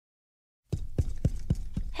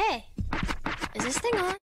Hey, is this thing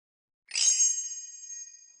on?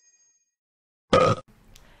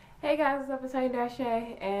 Hey guys, what's up? It's Honey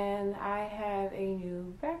Dashay, and I have a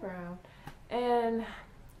new background. And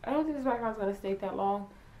I don't think this background is going to stay that long.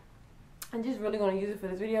 I'm just really going to use it for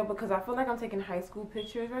this video because I feel like I'm taking high school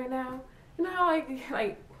pictures right now. You know how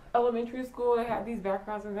like elementary school, they have these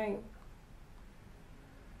backgrounds and things?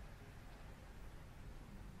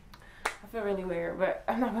 I feel really weird, but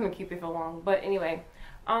I'm not going to keep it for long. But anyway,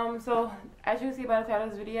 so as you can see by the title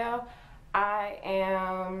of this video, I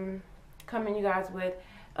am coming you guys with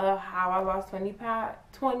how I lost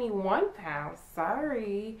 21 pounds,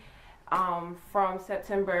 sorry, from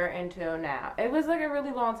September until now. It was like a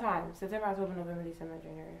really long time. September, October, November, December,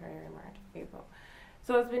 January, February, March, April.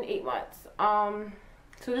 So it's been 8 months.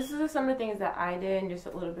 So this is just some of the things that I did and just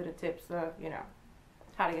a little bit of tips of, you know,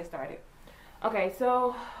 how to get started. Okay,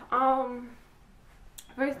 so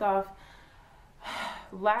first off,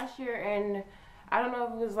 last year, and I don't know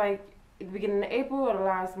if it was like the beginning of April or the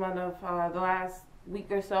last month of the last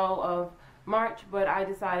week or so of March, but I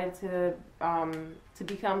decided to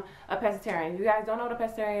become a pescatarian. If you guys don't know what a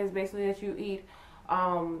pescatarian is, basically that you eat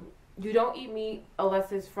you don't eat meat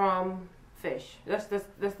unless it's from fish. That's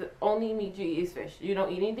the only meat you eat is fish. You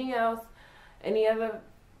don't eat anything else, any other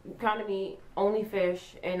kind of meat, only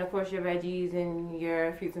fish, and of course your veggies and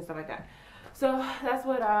your fruits and stuff like that. So that's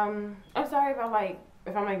what I'm sorry if I'm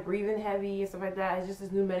like breathing heavy and stuff like that. It's just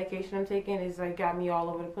this new medication I'm taking. It's like got me all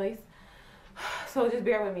over the place. So just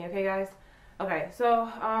bear with me, okay guys? Okay, so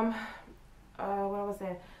what I was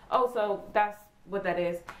saying. Oh, so that's what that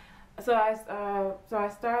is. So I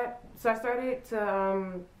started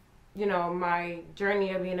to you know, my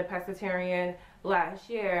journey of being a pescatarian last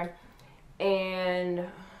year, and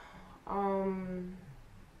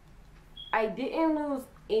I didn't lose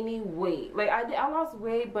any weight. Like I lost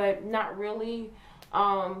weight, but not really,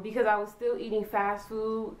 because I was still eating fast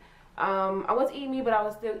food. I was eating meat, but I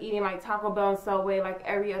was still eating like Taco Bell and Subway like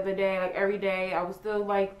every other day, like every day. I was still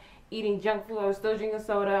like eating junk food. I was still drinking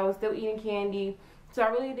soda. I was still eating candy. So I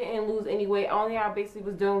really didn't lose any weight. Only I basically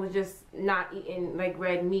was doing was just not eating like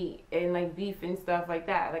red meat and like beef and stuff like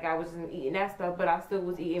that. Like I wasn't eating that stuff, but I still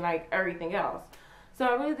was eating like everything else. So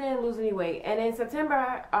I really didn't lose any weight. And in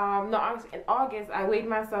September, in August, I weighed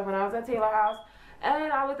myself when I was at Taylor House.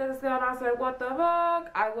 And I looked at the scale and I said, what the fuck?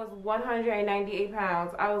 I was 198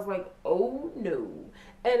 pounds. I was like, oh no.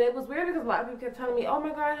 And it was weird because a lot of people kept telling me, oh my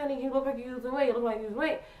God, honey, you look like you're losing weight. You look like you're losing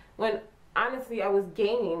weight. When honestly, I was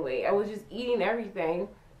gaining weight. I was just eating everything.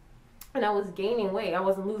 And I was gaining weight. I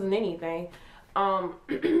wasn't losing anything.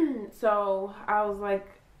 So I was like,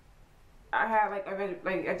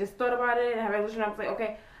 I just thought about it and I had a resolution. I was like,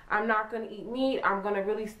 okay, I'm not going to eat meat. I'm going to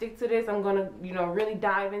really stick to this. I'm going to, you know, really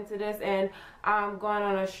dive into this. And I'm going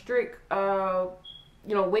on a strict,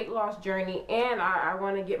 you know, weight loss journey. And I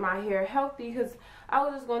want to get my hair healthy because I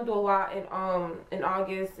was just going to do a lot in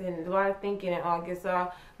August and a lot of thinking in August. So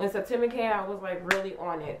when September came, I was like really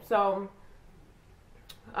on it. So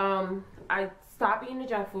I stopped eating the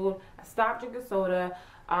junk food. I stopped drinking soda.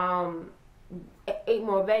 Ate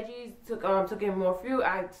more veggies, took in more fruit.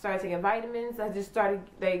 I started taking vitamins. I just started,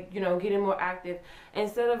 like, you know, getting more active.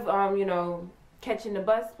 Instead of you know, catching the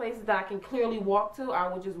bus places that I can clearly walk to,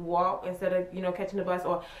 I would just walk instead of, you know, catching the bus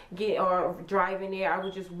or driving there. I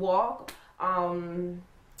would just walk.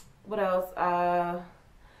 What else?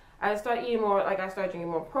 I started eating more, like I started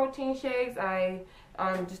drinking more protein shakes. I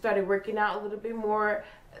just started working out a little bit more.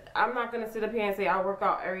 I'm not going to sit up here and say I work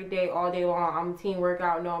out every day, all day long. I'm teen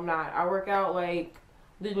workout. No, I'm not. I work out like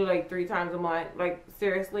literally like 3 times a month, like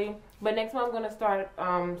seriously. But next month I'm going to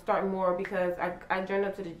start more because I joined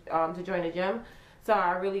up to join the gym. So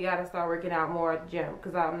I really got to start working out more at the gym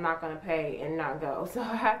because I'm not going to pay and not go. So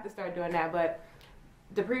I have to start doing that. But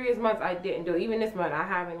the previous months I didn't do it. Even this month I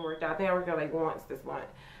haven't worked out. I think I worked out like once this month.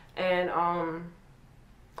 And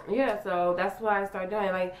yeah, so that's what I started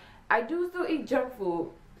doing. Like I do still eat junk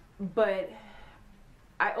food, but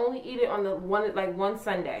I only eat it on the one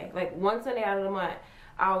Sunday. Like one Sunday out of the month,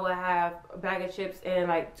 I will have a bag of chips and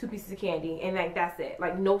like 2 pieces of candy, and like that's it.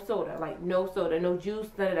 Like no soda, no juice,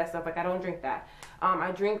 none of that stuff. Like I don't drink that.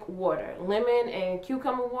 I drink water, lemon and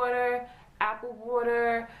cucumber water, apple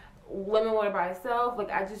water, lemon water by itself.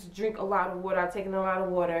 Like I just drink a lot of water. I've taken a lot of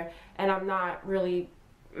water, and I'm not really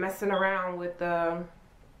messing around with the,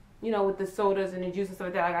 you know, with the sodas and the juice and stuff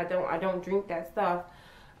like that. Like I don't drink that stuff.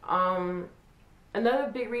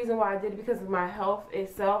 Another big reason why I did it because of my health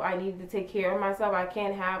itself. I needed to take care of myself. I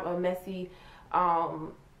can't have a messy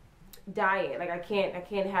diet. Like I can't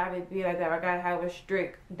have it be like that. I gotta have a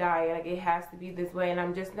strict diet. Like it has to be this way. And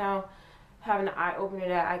I'm just now having an eye opener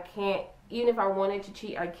that I can't, even if I wanted to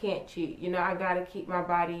cheat, I can't cheat. You know, I gotta keep my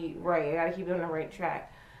body right. I gotta keep it on the right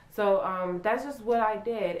track. So that's just what I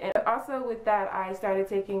did. And also with that, I started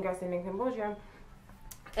taking Garcinia Cambogia.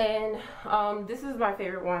 And this is my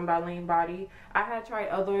favorite one by Lean Body. I had tried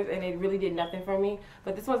others and it really did nothing for me,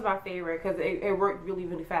 but this one's my favorite because it worked really,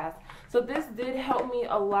 really fast. So this did help me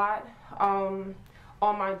a lot on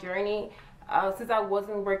my journey since I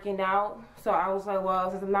wasn't working out. So I was like, well,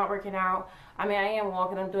 since I'm not working out, I mean, I am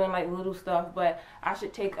walking, I'm doing like little stuff, but I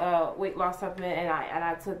should take a weight loss supplement, and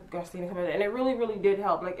I took Garcinia Cambogia, and it really, really did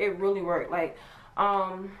help. Like, it really worked. Like,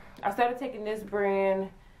 I started taking this brand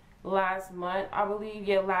last month, I believe.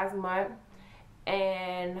 Yeah, last month.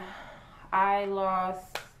 And I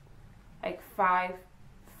lost like 5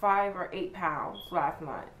 or 8 pounds last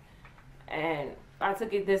month. And I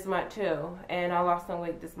took it this month too. And I lost some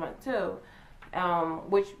weight this month too.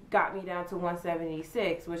 Which got me down to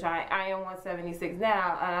 176, which I am 176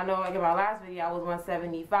 now. And I know, like, in my last video I was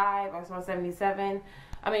 175, I was 177.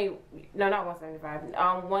 I mean, no, not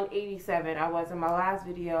 175, 187 I was in my last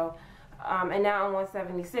video. And now I'm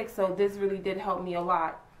 176, so this really did help me a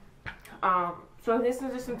lot. So this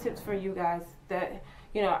is just some tips for you guys that,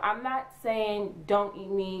 you know, I'm not saying don't eat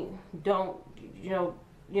meat, don't, you know,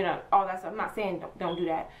 all that stuff. I'm not saying don't do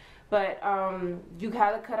that. But you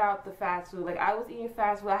gotta cut out the fast food. Like, I was eating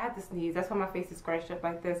fast food. I had to sneeze. That's why my face is scrunched up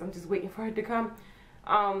like this. I'm just waiting for it to come.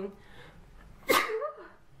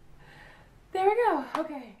 There we go.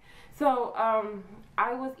 Okay. So,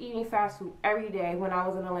 I was eating fast food every day when I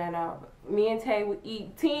was in Atlanta. Me and Tay would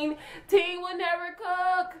eat. Teen would never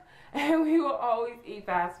cook. And we would always eat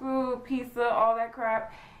fast food, pizza, all that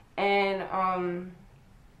crap. And,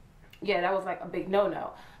 yeah, that was like a big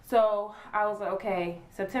no-no. So I was like, okay,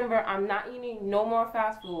 September, I'm not eating no more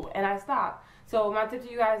fast food. And I stopped. So my tip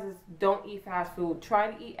to you guys is don't eat fast food.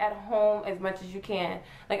 Try to eat at home as much as you can.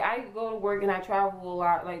 Like, I go to work and I travel a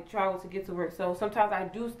lot, like travel to get to work. So sometimes I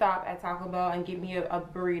do stop at Taco Bell and get me a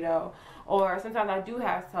burrito. Or sometimes I do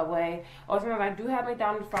have Subway. Or sometimes I do have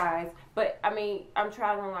McDonald's fries. But, I mean, I'm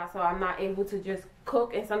traveling a lot, so I'm not able to just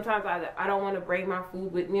cook. And sometimes I don't want to bring my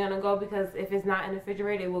food with me on the go, because if it's not in the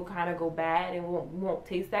refrigerator, it will kind of go bad and won't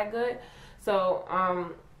taste that good.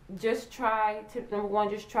 So, just try, tip number 1,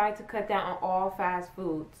 just try to cut down on all fast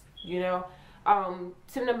foods, you know.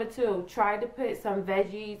 Tip number 2, try to put some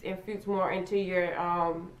veggies and fruits more into your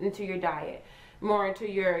diet, more into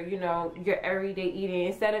your, you know, your everyday eating.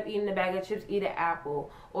 Instead of eating a bag of chips, eat an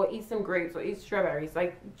apple, or eat some grapes, or eat strawberries.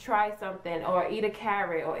 Like, try something, or eat a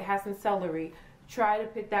carrot, or have some celery. Try to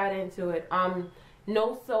put that into it.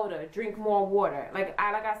 No soda, drink more water. Like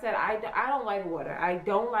I said, I don't like water. I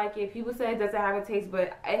don't like it. People say it doesn't have a taste,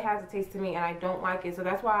 but it has a taste to me, and I don't like it. So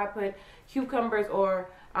that's why I put cucumbers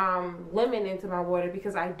or lemon into my water,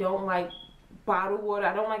 because I don't like bottled water.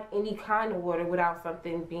 I don't like any kind of water without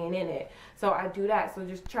something being in it. So I do that. So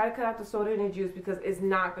just try to cut out the soda and the juice, because it's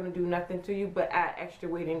not going to do nothing to you but add extra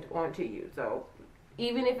weight onto you. So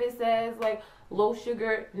even if it says like low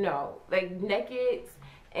sugar, no. Like, Neckids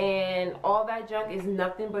and all that junk is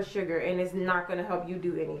nothing but sugar, and it's not going to help you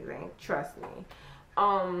do anything. Trust me.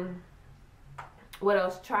 What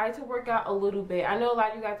else? Try to work out a little bit. I know a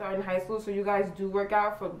lot of you guys are in high school, so you guys do work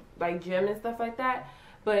out for like gym and stuff like that.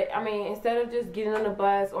 But I mean, instead of just getting on the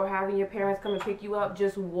bus or having your parents come and pick you up,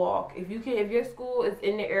 just walk. If you can, if your school is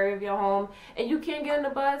in the area of your home and you can't get on the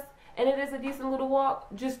bus and it is a decent little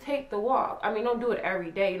walk, just take the walk. I mean, don't do it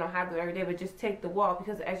every day. You don't have to do it every day, but just take the walk,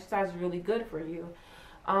 because the exercise is really good for you.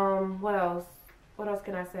 What else? What else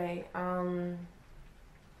can I say?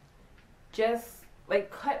 Just like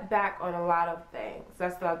cut back on a lot of things.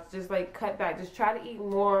 That's stuff. Just like cut back. Just try to eat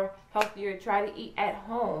more healthier. Try to eat at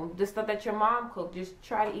home. The stuff that your mom cooked, just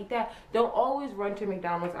try to eat that. Don't always run to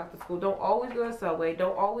McDonald's after school. Don't always go to Subway.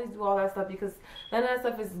 Don't always do all that stuff, because none of that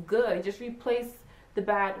stuff is good. Just replace the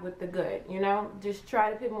bad with the good, you know. Just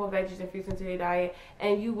try to put more veggies and fruits into your diet,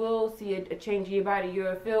 and you will see a change in your body.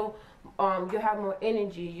 You'll feel you'll have more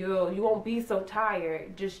energy. You won't be so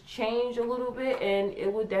tired. Just change a little bit, and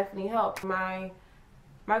it will definitely help.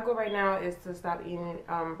 My goal right now is to stop eating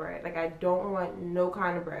bread. Like, I don't want no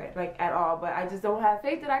kind of bread, like, at all. But I just don't have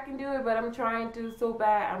faith that I can do it. But I'm trying to so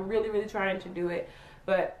bad. I'm really, really trying to do it.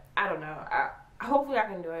 But I don't know. Hopefully I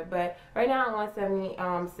can do it. But right now I'm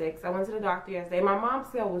 176. I went to the doctor yesterday. My mom's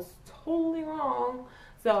scale was totally wrong.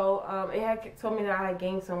 So it had told me that I had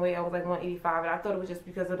gained some weight. I was like 185, and I thought it was just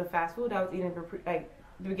because of the fast food I was eating like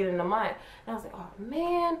the beginning of the month. And I was like, oh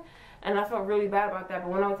man. And I felt really bad about that. But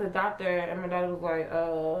when I went to the doctor, and my doctor was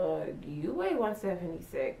like, you weigh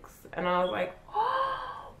 176. And I was like,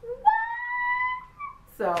 oh, what?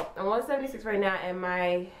 So I'm 176 right now, and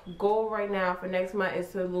my goal right now for next month is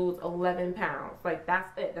to lose 11 pounds. Like,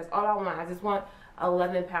 that's it. That's all I want. I just want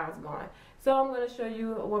 11 pounds gone. So I'm going to show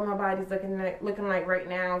you what my body's looking like right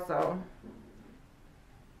now. So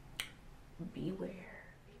beware.